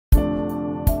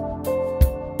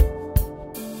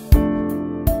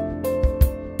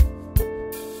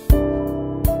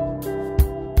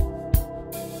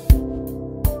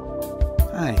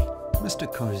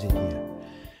recursion here.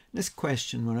 In this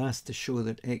question we're asked to show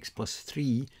that x plus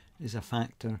 3 is a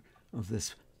factor of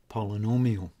this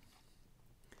polynomial.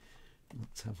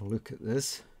 Let's have a look at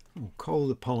this. We'll call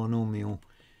the polynomial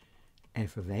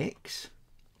f of x.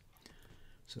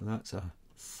 So that's a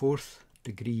fourth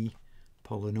degree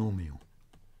polynomial.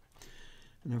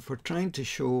 And if we're trying to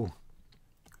show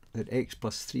that x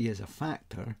plus 3 is a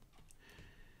factor,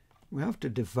 we have to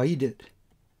divide it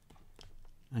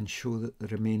and show that the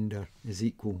remainder is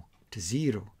equal to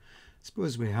 0.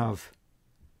 Suppose we have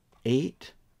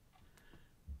 8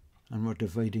 and we're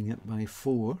dividing it by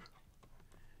 4.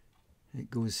 It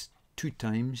goes 2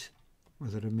 times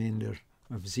with a remainder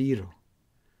of 0.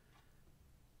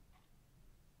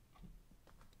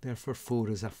 Therefore 4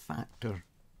 is a factor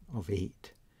of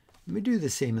 8. And we do the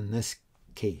same in this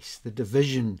case. The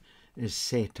division is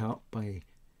set up by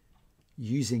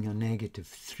using a negative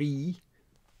 3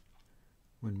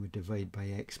 when we divide by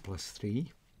x plus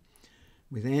 3.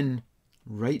 We then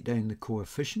write down the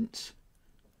coefficients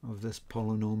of this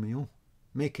polynomial,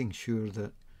 making sure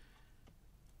that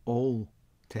all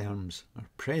terms are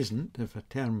present. If a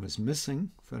term was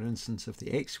missing, for instance, if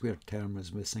the x squared term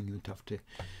was missing, you'd have to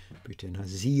put in a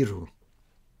 0.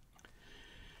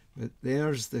 But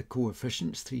there's the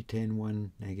coefficients, 3, 10,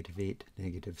 1, negative 8,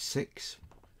 negative 6.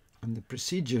 And the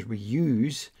procedure we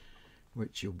use,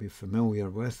 which you'll be familiar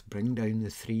with, bring down the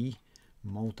 3,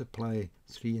 multiply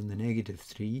 3 and the negative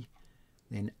 3,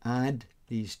 then add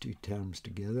these two terms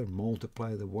together,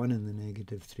 multiply the 1 and the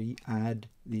negative 3, add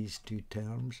these two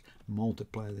terms,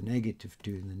 multiply the negative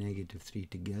 2 and the negative 3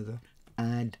 together,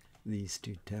 add these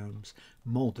two terms,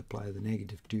 multiply the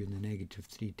negative 2 and the negative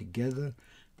 3 together,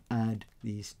 add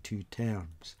these two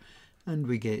terms, and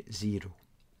we get 0.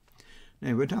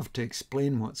 Now we'd have to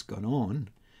explain what's gone on,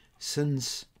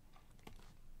 since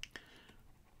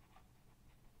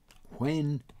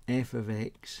when f of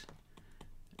x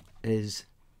is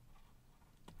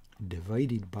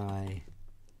divided by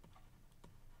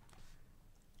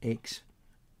x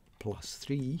plus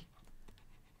 3,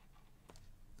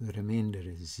 the remainder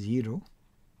is 0.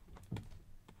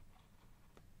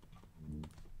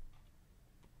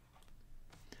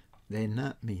 Then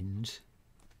that means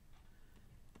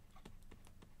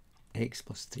x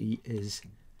plus 3 is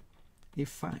a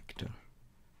factor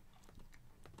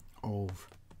of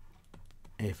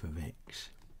f of x.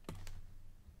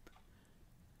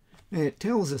 Now it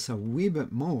tells us a wee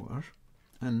bit more,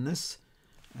 and this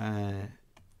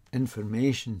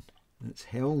information that's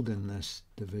held in this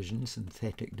division,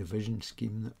 synthetic division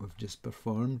scheme that we've just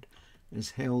performed,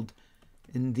 is held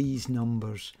in these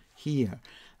numbers here.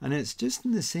 And it's just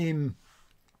in the same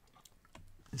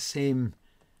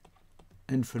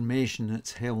information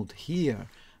that's held here,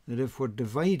 that if we're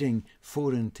dividing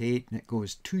 4 into 8 and it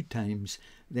goes 2 times,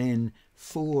 then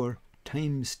 4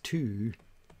 times 2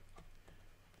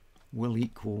 will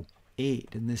equal 8.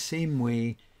 In the same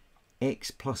way, x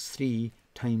plus 3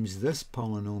 times this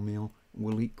polynomial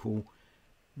will equal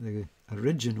the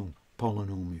original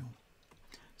polynomial.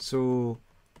 So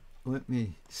let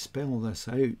me spell this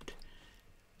out.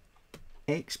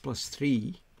 X plus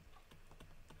 3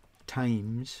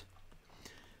 times,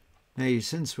 now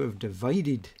since we've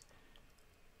divided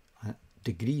a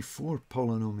degree 4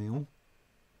 polynomial,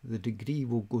 the degree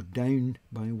will go down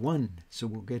by 1, so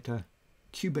we'll get a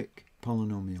cubic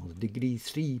polynomial, a degree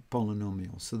 3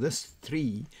 polynomial. So this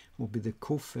 3 will be the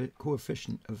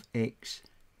coefficient of x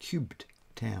cubed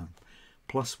term,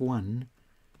 plus 1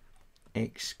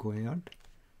 x squared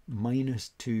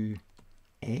minus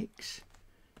 2x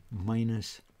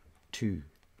minus 2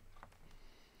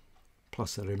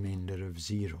 plus a remainder of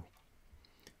 0.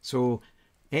 So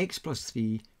x plus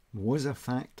 3 was a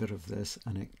factor of this,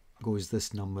 and it goes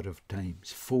this number of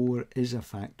times. 4 is a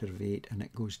factor of 8 and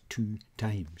it goes 2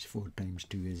 times. 4 times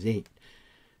 2 is 8.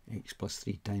 X plus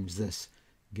 3 times this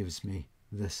gives me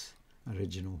this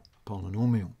original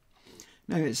polynomial.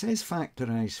 Now it says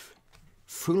factorise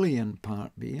fully in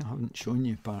part B. I haven't shown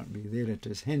you part B. There it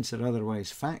is. Hence or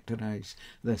otherwise factorise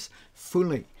this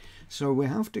fully. So we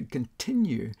have to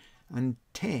continue and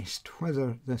test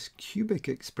whether this cubic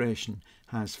expression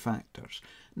has factors.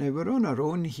 Now we're on our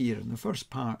own here. In the first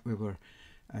part we were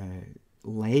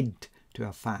led to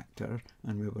a factor,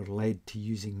 and we were led to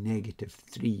using negative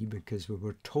 3 because we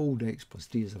were told x plus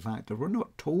 3 is a factor. We're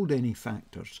not told any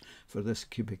factors for this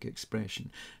cubic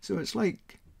expression. So it's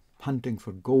like hunting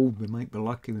for gold. We might be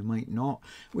lucky, we might not.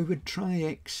 We would try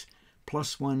x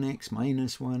plus 1, x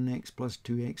minus 1, x plus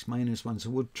 2, x minus 1. So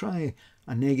we'll try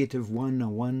a negative 1, a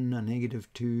 1, a negative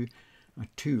 2, a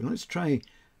 2. Let's try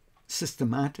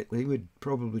systematically. We'd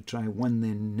probably try 1,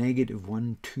 then negative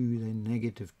 1, 2, then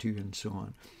negative 2, and so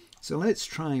on. So let's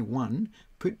try 1,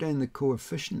 put down the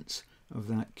coefficients of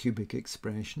that cubic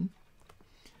expression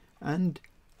and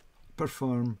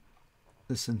perform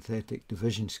the synthetic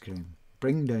division scheme.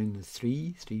 Bring down the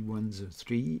 3 ones are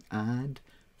 3, add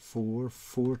 4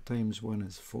 times 1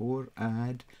 is 4,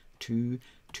 add 2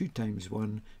 times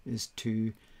 1 is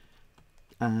 2,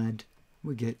 add,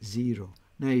 we get 0.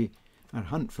 Now, our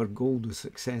hunt for gold was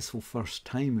successful first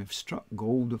time. We've struck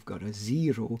gold, we've got a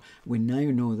 0. We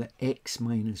now know that x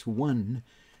minus 1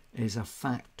 is a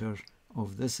factor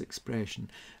of this expression.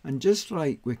 And just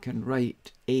like we can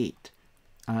write 8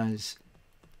 as,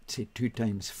 say, 2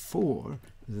 times 4,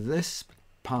 this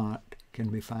part can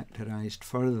be factorised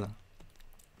further.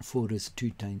 4 is 2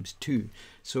 times 2.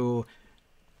 So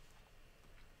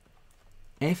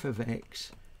f of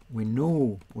x, we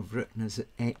know we've written as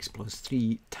x plus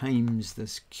 3 times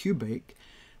this cubic.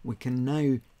 We can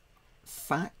now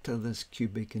factor this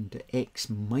cubic into x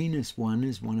minus 1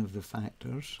 as one of the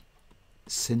factors,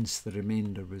 since the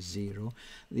remainder was 0.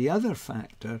 The other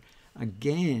factor,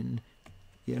 again,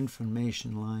 the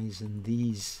information lies in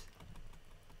these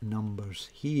numbers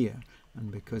here,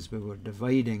 and because we were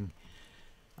dividing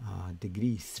a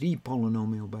degree 3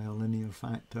 polynomial by a linear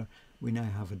factor, we now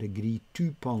have a degree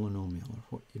 2 polynomial, or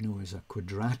what you know is a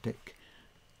quadratic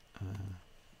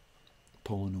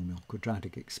polynomial,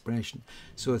 quadratic expression.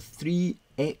 So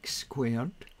 3x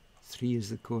squared, 3 is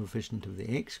the coefficient of the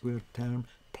x squared term,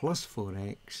 plus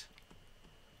 4x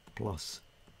plus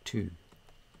 2.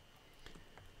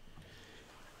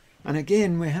 And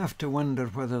again, we have to wonder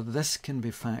whether this can be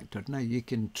factored. Now, you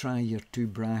can try your 2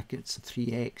 brackets,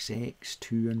 3x, x,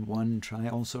 2 and 1, try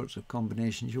all sorts of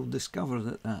combinations. You'll discover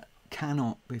that that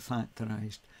cannot be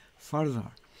factorised further.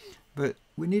 But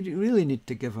we really need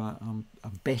to give a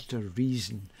better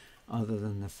reason other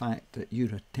than the fact that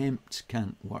your attempts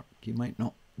can't work. You might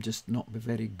just not be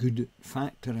very good at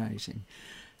factorising.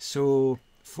 So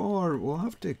we'll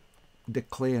have to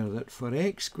declare that for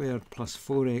x squared plus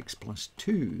 4x plus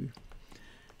 2,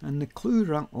 and the clue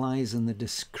lies in the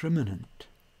discriminant.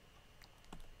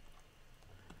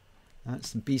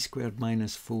 That's b squared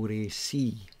minus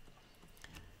 4ac.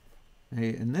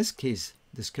 In this case,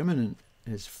 discriminant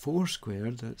is 4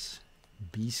 squared, that's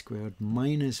b squared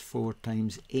minus 4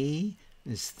 times a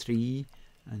is 3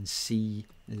 and c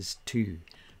is 2.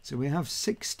 So we have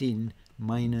 16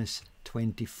 minus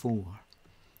 24,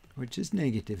 which is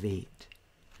negative 8.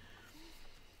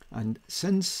 And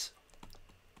since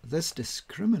this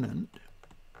discriminant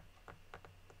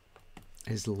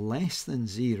is less than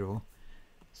 0,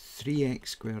 3x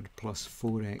squared plus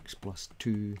 4x plus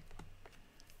 2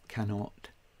 cannot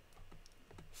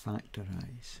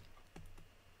factorise.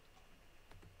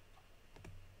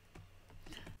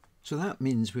 So that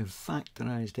means we've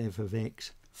factorised f of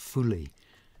x fully,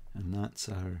 and that's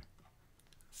our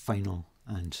final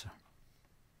answer.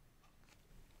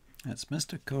 That's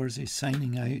Mr. Corsi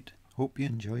signing out. Hope you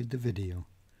enjoyed the video.